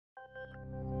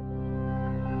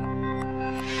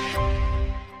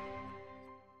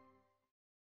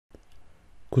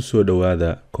kusoo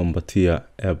dhawaada Combatia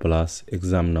A+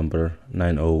 exam number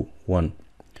 901.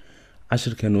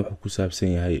 Cashirkan wuxuu ku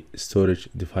saabsan yahay storage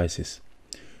devices.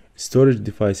 Storage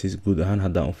devices guud ahaan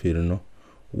haddaan u fiirino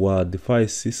waa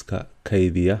deviceska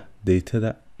kaydiya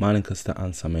datada maalin kasta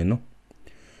aan sameyno.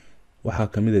 Waxaa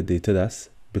ka mid ah datadaas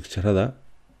picture-ada,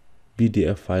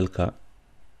 PDF file-ka,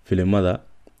 filimada,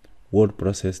 word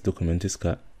process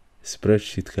documents-ka,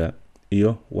 spreadsheet-ka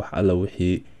iyo wax alla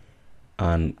wixii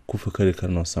aan ku fikiri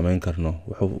karno sameyn karno.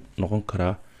 Wuxuu noqon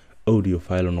karaa audio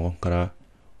file, noqon karaa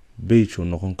page,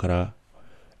 noqon karaa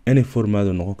any format,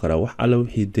 noqon karaa wax alla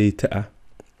wixii data ah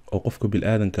oo qofka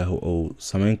bilaadanka ah uu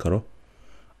sameyn karo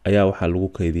ayaa waxa lagu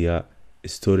kaydiyaa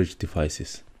storage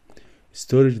devices.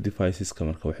 Storage devices ka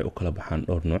marka waxay u kala baxaan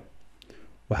dhowr nooc.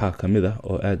 Waxaa ka mid ah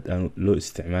oo aad aan loo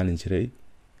isticmaalin jiray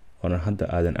oo hadda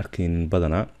aadan arkaynin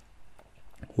badanaa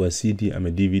waa CD ama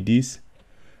DVDs.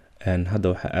 Hadda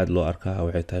waxa aad loo arkaa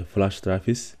waxay tahay flash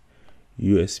drives,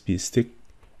 USB stick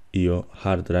iyo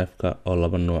hard drive-ka oo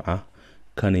laba nooc ah.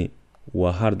 Kani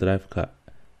waa hard drive-ka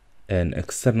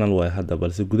external way hadda,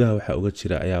 balse gudaha waxa uga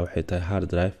jira ayaa waxay tahay hard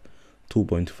drive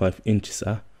 2.5 inches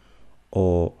ah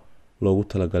oo loogu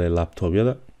talagalay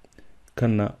laptop-yada.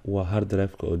 Kana waa hard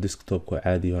drive-ka oo desktop-ka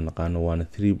caadi ah naqaano waana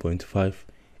 3.5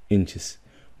 inches.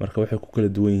 Marka waxay ku kala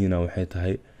duwan yihiin waxay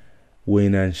tahay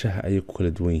weynaanshaha ayay ku kala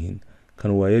duwan yihiin.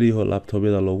 Kan waa yar yahay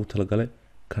laptop-yada loogu talagalay,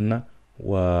 kana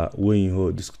waa weyn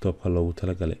yahay desktop-ka loogu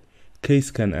talagalay.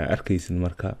 Case-kan aad arkaysin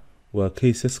marka waa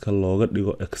cases-ka looga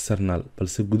dhigo external,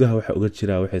 balse gudaha waxa uga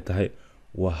jira waxay tahay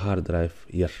waa hard drive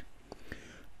yar.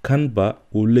 Kanba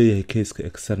uu leeyahay case-ka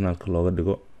external-ka looga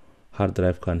dhigo hard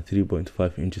drive-kan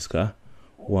 3.5 inches-ka ah,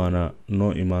 waana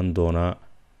noo imaan doonaa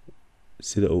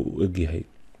sida uu u eg yahay.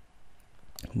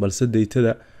 Balse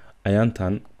datada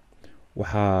ayaantan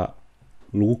waxaa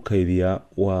lagu kaydiyaa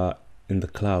waa in the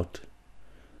cloud.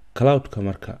 Cloud-ka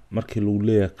markii lagu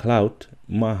leeyahay cloud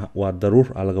maaha waa daruur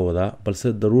laga wadaa,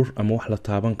 balse daruur ama wax la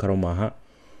taaban karo maaha.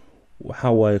 Waxa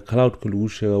waaye cloud-ka lagu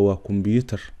sheega waa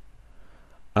computer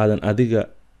aadan adiga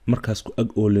markaas ku ag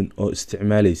oolin oo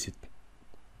isticmaalaysid.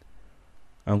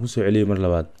 Aan ku soo celiyay mar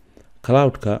labaad.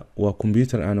 Cloud-ka waa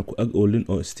computer aan ku ag oolin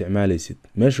oo isticmaalaysid.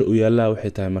 Meesha uu yaallaa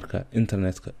waxay tahay marka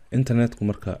internet-ka. Internet-ku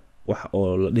marka wax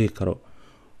oo la dhihi karo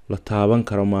la taaban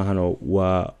karo maahano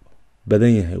waa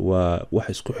badan yahay, waa wax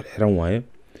isku xiran waaye.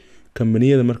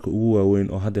 Kambaniyada marka ugu waaweyn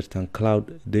oo hadeertan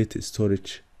cloud data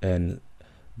storage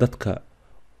dadka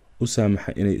u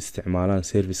saamaxa inay isticmaalaan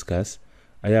service-kaas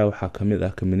ayaa waxaa ka mid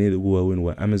ah kambaniyada ugu waaweyn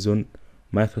waa Amazon,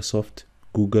 Microsoft,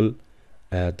 Google,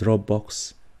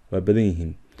 Dropbox, waa badan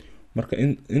yihiin. Marka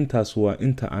intaas waa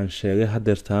inta aan sheegay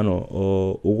hadeertan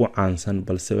oo ugu caansan,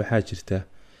 balse waxaa jirta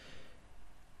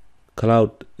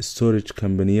cloud storage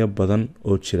kambaniyo badan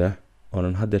oo jira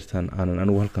oo hadeertan aanan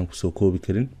anigu halkan ku soo koobi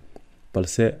karin.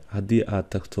 Balse haddii aad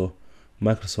tagto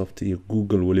Microsoft iyo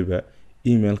Google waliba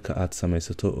email-ka aad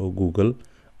samaysato oo Google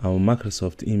ama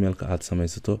Microsoft email-ka aad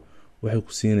samaysato waxay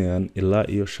ku siinayaan ilaa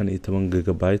iyo 15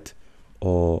 gigabyte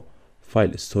oo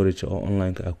file storage oo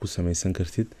online-ka aad ku samaysan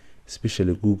kartid,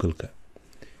 especially Google-ka.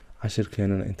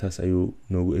 Cashirkeenana intaas ayuu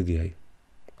noogu eg yahay.